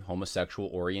attraction, homosexual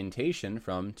orientation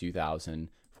from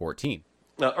 2014.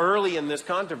 Now, early in this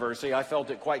controversy, I felt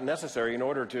it quite necessary in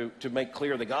order to make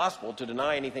clear the gospel to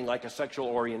deny anything like a sexual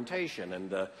orientation.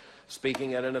 And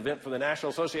speaking at an event for the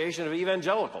National Association of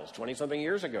Evangelicals 20-something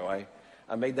years ago,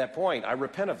 I made that point. I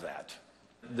repent of that.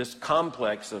 This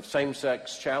complex of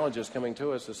same-sex challenges coming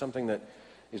to us is something that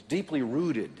is deeply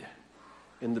rooted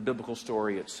in the biblical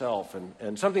story itself,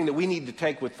 and something that we need to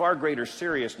take with far greater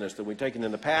seriousness than we've taken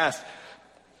in the past,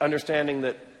 understanding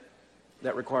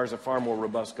that requires a far more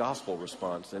robust gospel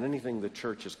response than anything the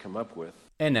church has come up with.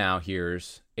 And now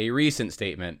here's a recent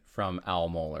statement from Al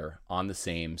Mohler on the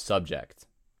same subject.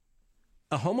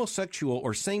 A homosexual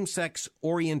or same-sex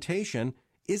orientation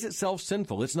is itself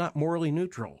sinful. It's not morally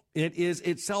neutral. It is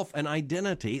itself an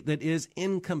identity that is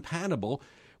incompatible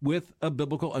with a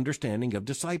biblical understanding of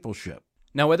discipleship.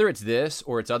 Now, whether it's this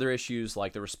or it's other issues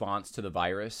like the response to the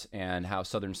virus and how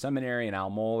Southern Seminary and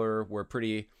Al Mohler were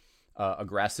pretty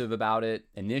aggressive about it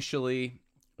initially,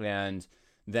 and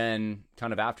then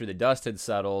kind of after the dust had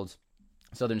settled,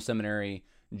 Southern Seminary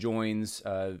joins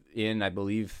in, I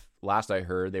believe, last I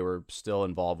heard, they were still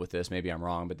involved with this. Maybe I'm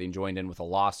wrong, but they joined in with a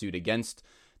lawsuit against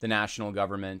the national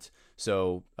government.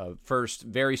 So first,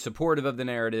 very supportive of the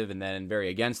narrative, and then very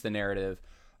against the narrative.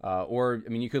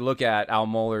 You could look at Al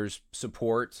Mohler's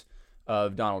support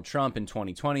of Donald Trump in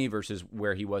 2020 versus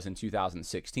where he was in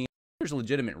 2016. There's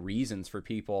legitimate reasons for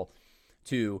people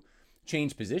to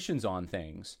change positions on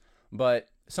things. But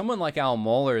someone like Al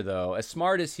Mohler, though, as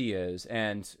smart as he is,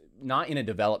 and not in a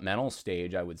developmental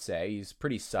stage, I would say, he's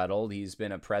pretty settled. He's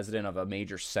been a president of a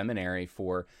major seminary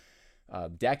for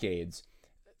decades.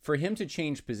 For him to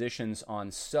change positions on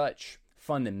such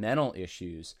fundamental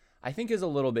issues, I think is a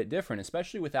little bit different,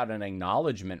 especially without an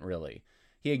acknowledgement, really.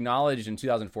 He acknowledged in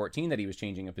 2014 that he was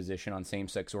changing a position on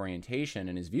same-sex orientation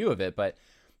and his view of it, but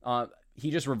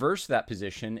he just reversed that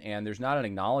position, and there's not an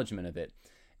acknowledgement of it.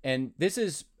 And this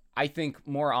is, I think,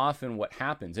 more often what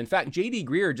happens. In fact, J.D.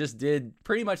 Greear just did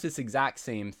pretty much this exact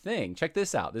same thing. Check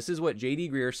this out. This is what J.D.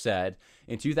 Greear said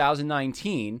in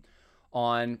 2019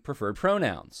 on preferred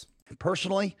pronouns.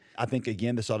 Personally, I think,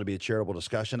 again, this ought to be a charitable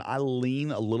discussion. I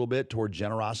lean a little bit toward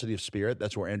generosity of spirit.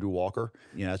 That's where Andrew Walker,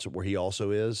 that's where he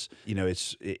also is.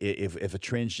 It's if a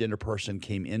transgender person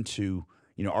came into,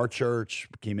 our church,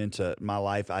 came into my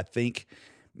life, I think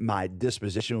my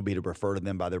disposition would be to refer to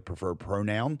them by their preferred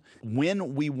pronoun.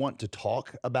 When we want to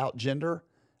talk about gender,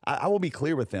 I will be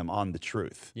clear with them on the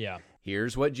truth. Yeah.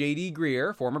 Here's what J.D.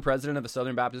 Greear, former president of the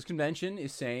Southern Baptist Convention,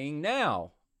 is saying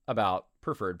now about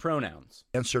preferred pronouns.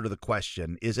 Answer to the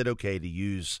question, is it okay to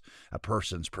use a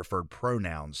person's preferred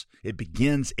pronouns? It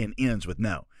begins and ends with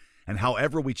no. And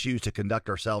however we choose to conduct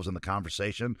ourselves in the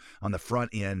conversation on the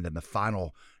front end and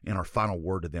in our final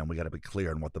word to them, we got to be clear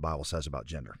on what the Bible says about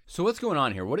gender. So what's going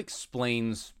on here? What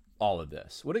explains all of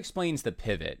this? What explains the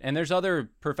pivot? And there's other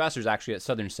professors actually at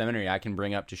Southern Seminary I can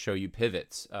bring up to show you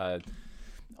pivots.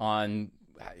 One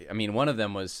of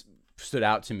them stood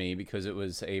out to me because it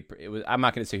was I'm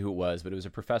not going to say who it was, but it was a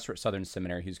professor at Southern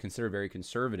Seminary who's considered very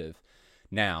conservative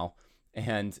now.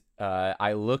 And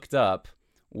I looked up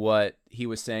what he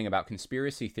was saying about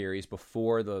conspiracy theories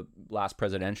before the last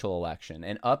presidential election.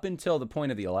 And up until the point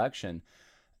of the election,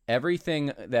 every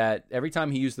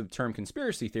time he used the term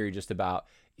conspiracy theory, just about,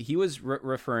 he was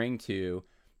referring to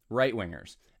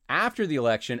right-wingers. After the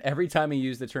election, every time he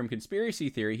used the term conspiracy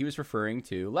theory, he was referring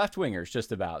to left-wingers,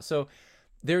 just about. So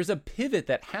there's a pivot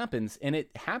that happens, and it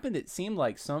happened, it seemed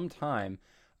like, sometime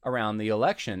around the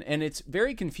election. And it's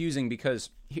very confusing because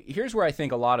here's where I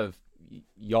think a lot of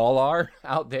y'all are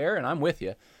out there, and I'm with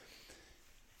you.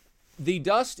 The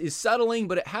dust is settling,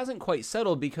 but it hasn't quite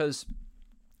settled because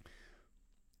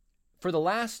for the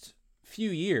last few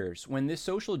years, when this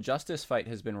social justice fight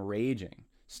has been raging,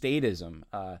 statism,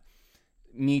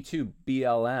 Me Too,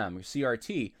 BLM,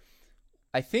 CRT,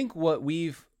 I think what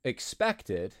we've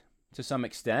expected to some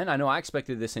extent, I know I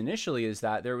expected this initially, is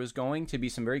that there was going to be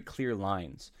some very clear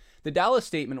lines. The Dallas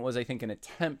Statement was, I think, an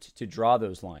attempt to draw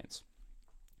those lines.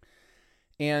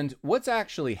 And what's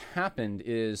actually happened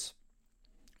is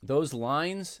those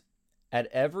lines, at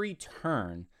every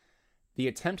turn, the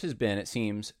attempt has been, it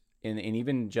seems, in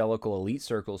evangelical elite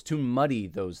circles, to muddy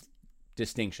those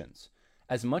distinctions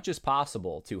as much as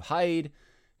possible, to hide,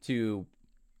 to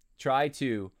try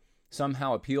to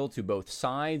somehow appeal to both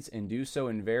sides and do so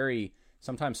in very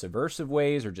sometimes subversive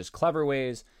ways or just clever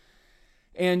ways.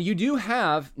 And you do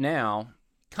have now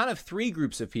kind of three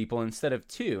groups of people instead of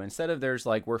two. Instead of there's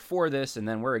like, we're for this and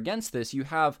then we're against this, you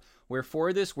have we're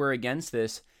for this, we're against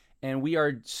this, and we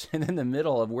are in the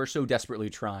middle of we're so desperately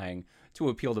trying to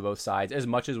appeal to both sides as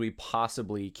much as we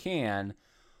possibly can.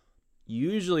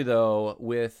 Usually, though,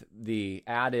 with the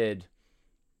added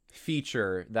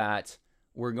feature that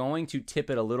we're going to tip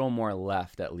it a little more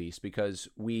left, at least, because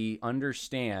we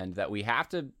understand that we have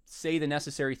to say the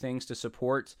necessary things to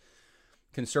support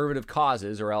conservative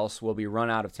causes, or else we'll be run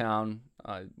out of town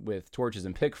with torches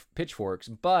and pitchforks.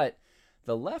 But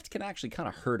the left can actually kind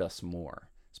of hurt us more,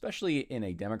 especially in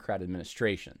a Democrat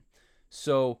administration.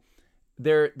 So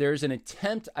there's an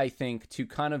attempt, I think, to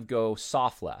kind of go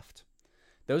soft left.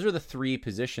 Those are the three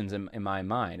positions in my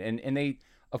mind. And they,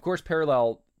 of course,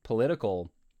 parallel political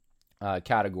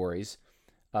categories.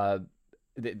 You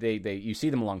see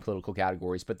them along political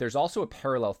categories, but there's also a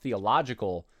parallel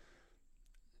theological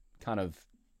kind of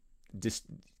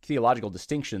theological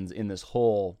distinctions in this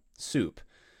whole soup.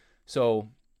 So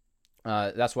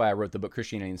that's why I wrote the book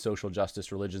Christianity and Social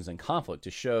Justice, Religions and Conflict,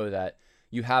 to show that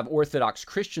you have Orthodox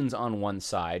Christians on one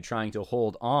side trying to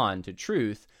hold on to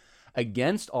truth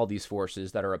against all these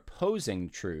forces that are opposing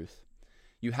truth.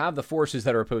 You have the forces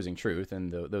that are opposing truth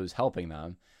and those helping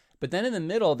them. But then in the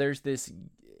middle, there's this,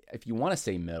 if you want to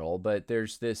say middle, but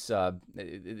there's this,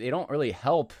 they don't really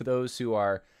help those who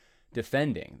are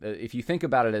defending. If you think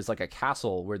about it as like a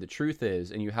castle where the truth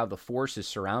is and you have the forces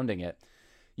surrounding it,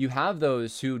 you have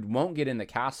those who won't get in the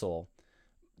castle.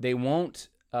 They won't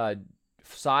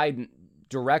side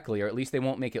directly, or at least they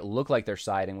won't make it look like they're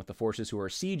siding with the forces who are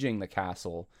sieging the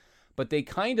castle, but they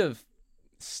kind of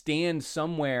stand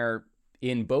somewhere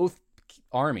in both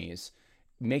armies,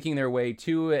 making their way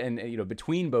to and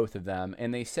between both of them,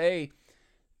 and they say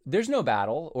there's no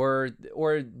battle, or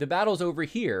the battle's over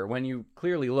here, when you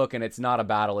clearly look and it's not a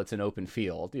battle, it's an open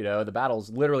field. The battle's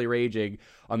literally raging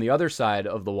on the other side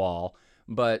of the wall,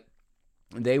 but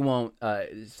they won't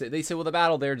they say, well, the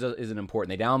battle there isn't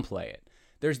important. They downplay it.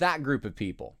 There's that group of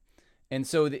people. And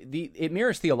so it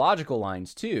mirrors theological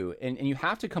lines too. And you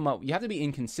have to be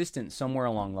inconsistent somewhere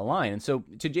along the line. And so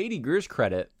to J.D. Greer's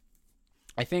credit,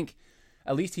 I think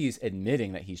at least he's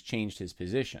admitting that he's changed his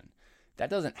position. That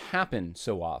doesn't happen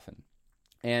so often.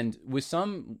 And with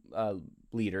some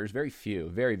leaders, very few,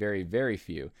 very, very, very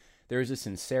few, there's a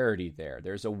sincerity there.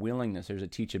 There's a willingness, there's a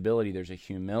teachability, there's a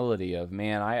humility of,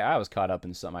 man, I was caught up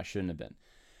in something I shouldn't have been.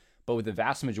 But with the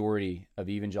vast majority of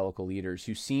evangelical leaders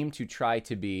who seem to try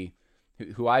to be,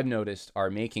 who I've noticed are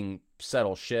making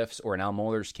subtle shifts, or in Al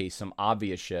Mohler's case, some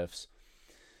obvious shifts,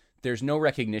 there's no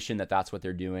recognition that that's what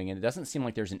they're doing, and it doesn't seem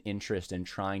like there's an interest in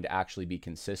trying to actually be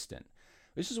consistent.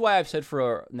 This is why I've said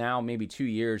for now maybe 2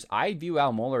 years, I view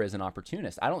Al Mohler as an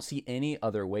opportunist. I don't see any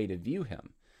other way to view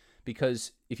him,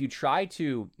 because if you try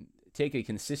to take a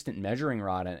consistent measuring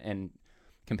rod and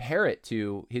compare it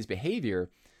to his behavior,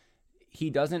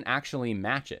 he doesn't actually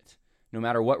match it, no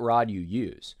matter what rod you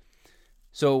use.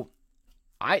 So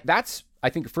that's, I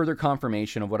think, further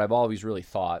confirmation of what I've always really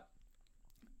thought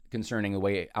concerning the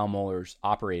way Al Mohler's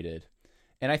operated.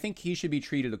 And I think he should be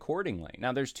treated accordingly.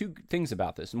 Now, there's two things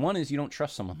about this. And one is you don't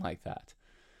trust someone like that.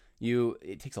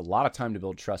 It takes a lot of time to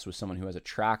build trust with someone who has a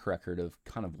track record of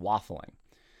kind of waffling.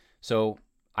 So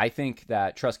I think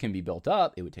that trust can be built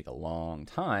up. It would take a long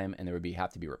time, and there would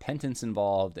have to be repentance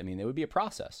involved. I mean, there would be a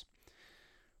process.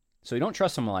 So you don't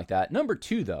trust someone like that. Number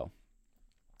two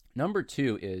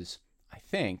is, I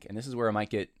think, and this is where I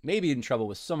might get maybe in trouble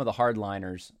with some of the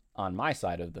hardliners on my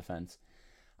side of the fence,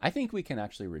 I think we can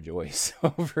actually rejoice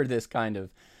over this kind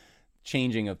of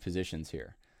changing of positions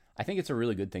here. I think it's a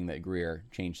really good thing that Greer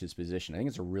changed his position. I think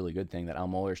it's a really good thing that Al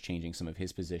Mohler is changing some of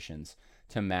his positions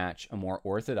to match a more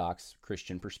orthodox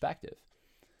Christian perspective.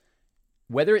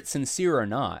 Whether it's sincere or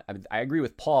not, I agree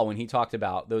with Paul when he talked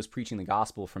about those preaching the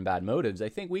gospel from bad motives. I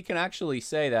think we can actually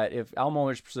say that if Al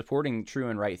Mohler's supporting true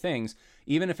and right things,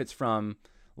 even if it's from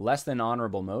less than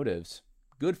honorable motives,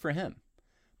 good for him.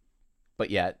 But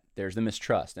yet, there's the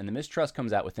mistrust. And the mistrust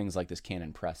comes out with things like this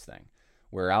Canon Press thing,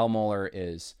 where Al Mohler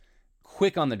is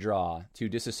quick on the draw to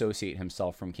disassociate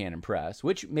himself from Canon Press,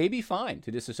 which may be fine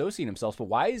to disassociate himself, but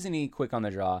why isn't he quick on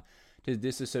the draw to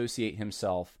disassociate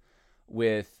himself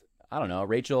with, I don't know,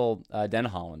 Rachel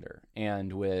Denhollander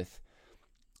and with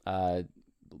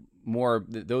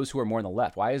those who are more on the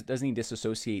left? Why doesn't he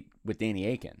disassociate with Danny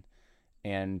Akin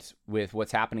and with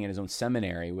what's happening in his own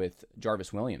seminary with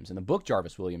Jarvis Williams? And the book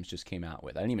Jarvis Williams just came out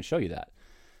with, I didn't even show you that.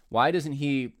 Why doesn't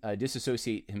he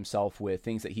disassociate himself with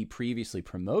things that he previously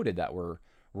promoted that were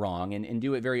wrong and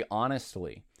do it very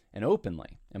honestly and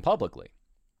openly and publicly?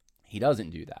 He doesn't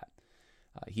do that.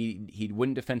 He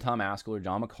wouldn't defend Tom Ascol or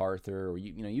John MacArthur, or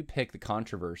you pick the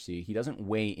controversy. He doesn't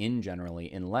weigh in generally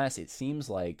unless it seems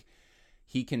like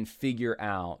he can figure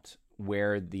out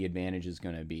where the advantage is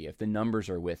going to be, if the numbers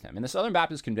are with him. In the Southern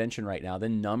Baptist Convention right now, the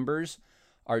numbers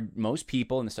are, most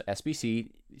people in the SBC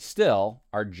still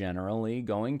are generally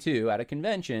going to, at a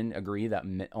convention, agree that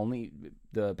only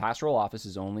the pastoral office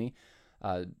is only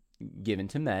given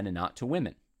to men and not to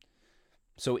women.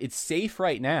 So it's safe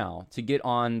right now to get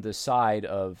on the side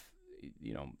of,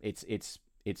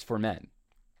 it's for men.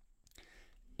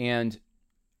 And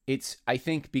it's, I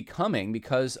think, becoming,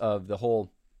 because of the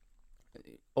whole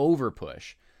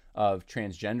overpush of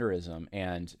transgenderism,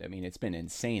 and I mean, it's been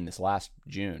insane this last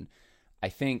June. I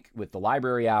think with the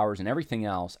library hours and everything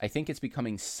else, I think it's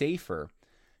becoming safer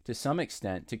to some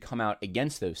extent to come out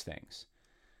against those things.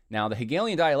 Now, the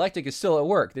Hegelian dialectic is still at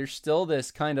work. There's still this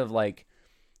kind of like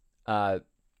 2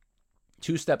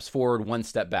 steps forward, 1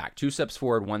 step back, 2 steps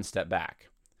forward, 1 step back.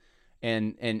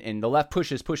 And the left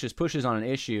pushes on an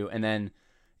issue, and then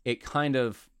it kind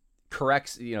of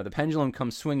corrects, the pendulum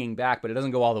comes swinging back, but it doesn't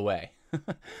go all the way.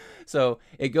 So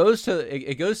it goes to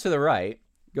the right,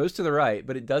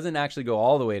 but it doesn't actually go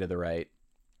all the way to the right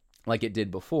like it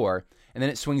did before, and then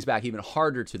it swings back even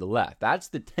harder to the left. That's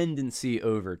the tendency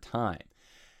over time.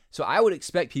 So I would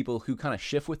expect people who kind of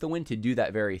shift with the wind to do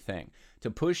that very thing,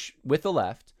 to push with the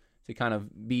left, to kind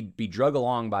of be drug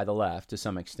along by the left to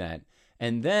some extent.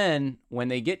 And then when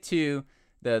they get to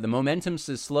the momentum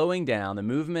is slowing down, the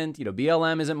movement,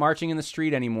 BLM isn't marching in the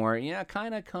street anymore,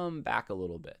 kind of come back a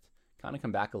little bit.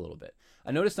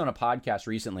 I noticed on a podcast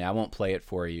recently, I won't play it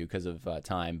for you because of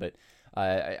time, but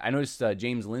I noticed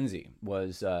James Lindsay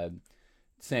was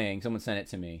saying, someone sent it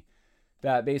to me,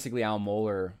 that basically Al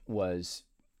Mohler was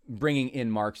bringing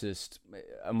in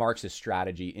a Marxist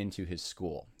strategy into his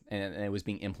school, and it was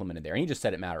being implemented there. And he just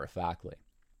said it matter-of-factly.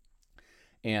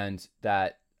 And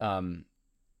that, and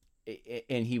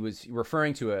he was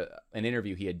referring to an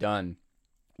interview he had done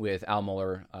with Al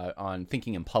Mohler on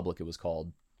Thinking in Public, it was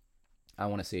called, I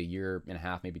want to say a year and a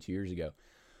half, maybe 2 years ago,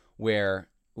 where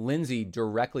Lindsay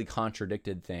directly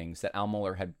contradicted things that Al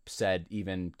Mohler had said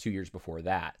even 2 years before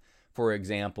that. For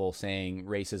example, saying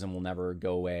racism will never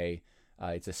go away.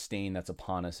 It's a stain that's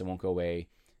upon us. It won't go away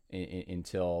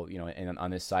until,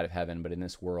 on this side of heaven, but in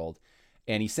this world.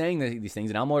 And he's saying these things,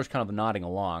 and Al Mohler's kind of nodding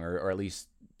along, or at least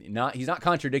he's not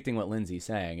contradicting what Lindsay's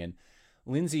saying. And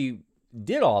Lindsay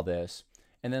did all this,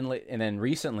 and then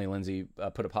recently Lindsay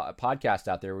put a podcast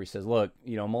out there where he says, look,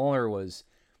 Mohler was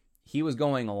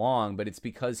going along, but it's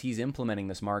because he's implementing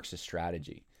this Marxist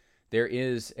strategy. There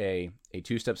is a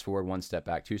 2 steps forward, 1 step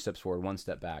back, 2 steps forward, 1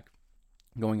 step back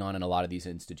going on in a lot of these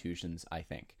institutions, I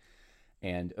think.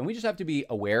 And we just have to be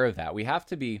aware of that. We have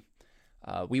to be,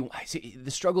 the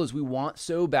struggle is we want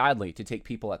so badly to take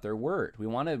people at their word. We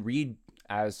want to read,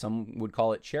 as some would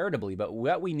call it, charitably, but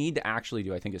what we need to actually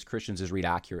do, I think, as Christians is read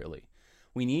accurately.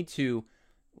 We need to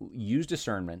use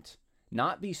discernment,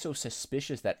 not be so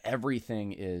suspicious that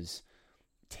everything is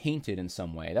tainted in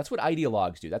some way. That's what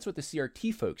ideologues do. That's what the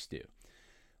CRT folks do.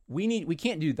 We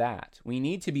can't do that. We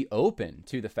need to be open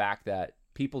to the fact that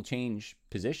people change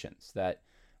positions, that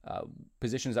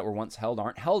positions that were once held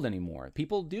aren't held anymore.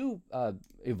 People do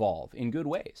evolve in good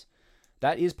ways.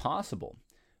 That is possible.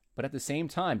 But at the same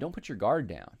time, don't put your guard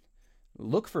down.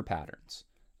 Look for patterns.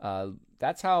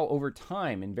 That's how, over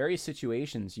time, in various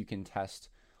situations, you can test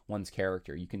one's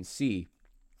character. You can see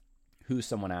who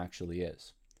someone actually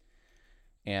is.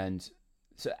 And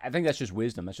so I think that's just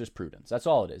wisdom. That's just prudence. That's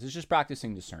all it is. It's just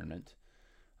practicing discernment.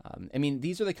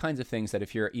 These are the kinds of things that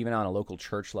if you're even on a local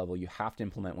church level, you have to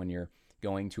implement when you're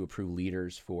going to approve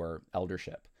leaders for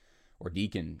eldership or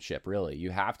deaconship, really.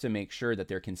 You have to make sure that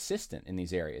they're consistent in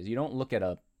these areas. You don't look at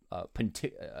a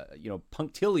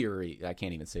punctiliary, I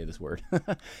can't even say this word.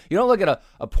 You don't look at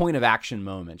a point of action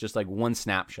moment, just like one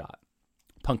snapshot,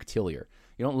 punctiliar.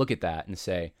 You don't look at that and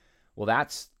say, well,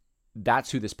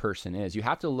 that's who this person is. You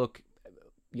have to look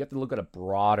at a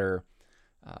broader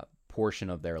portion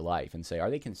of their life and say, are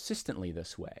they consistently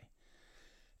this way?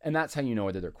 And that's how you know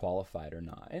whether they're qualified or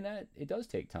not. And that it does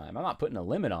take time. I'm not putting a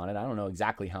limit on it. I don't know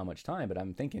exactly how much time, but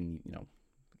I'm thinking,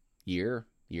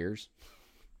 years,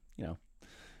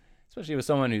 especially with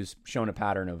someone who's shown a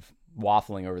pattern of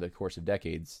waffling over the course of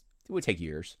decades, it would take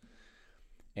years.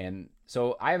 And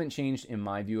so I haven't changed in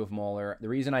my view of Mohler. The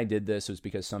reason I did this was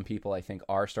because some people, I think,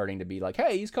 are starting to be like,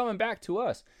 hey, he's coming back to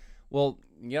us. Well,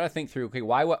 you got to think through, okay,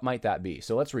 what might that be?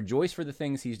 So let's rejoice for the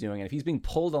things he's doing. And if he's being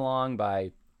pulled along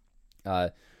by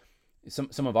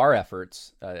some of our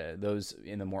efforts, those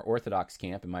in the more orthodox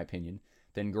camp, in my opinion,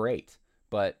 then great.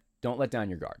 But don't let down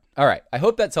your guard. All right. I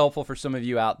hope that's helpful for some of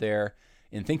you out there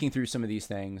in thinking through some of these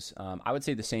things. I would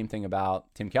say the same thing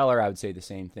about Tim Keller. I would say the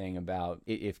same thing about,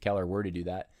 if Keller were to do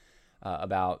that,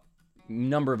 about a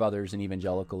number of others in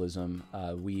evangelicalism.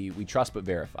 We trust but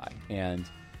verify.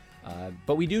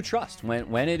 But we do trust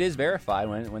when it is verified,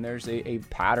 when there's a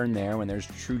pattern there, when there's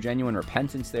true, genuine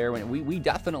repentance there, when we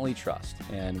definitely trust.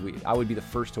 And I would be the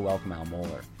first to welcome Al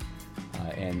Mohler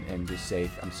and just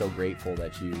say, I'm so grateful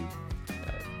that you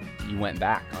went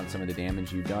back on some of the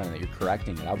damage you've done and that you're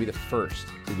correcting it. I'll be the first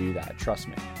to do that. Trust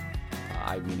me.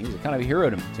 He was kind of a hero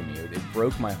to me. It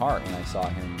broke my heart when I saw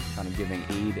him kind of giving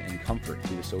aid and comfort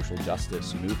to the social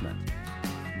justice movement.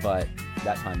 But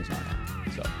that time is not now.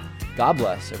 So God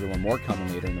bless everyone. More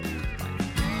coming later in the week.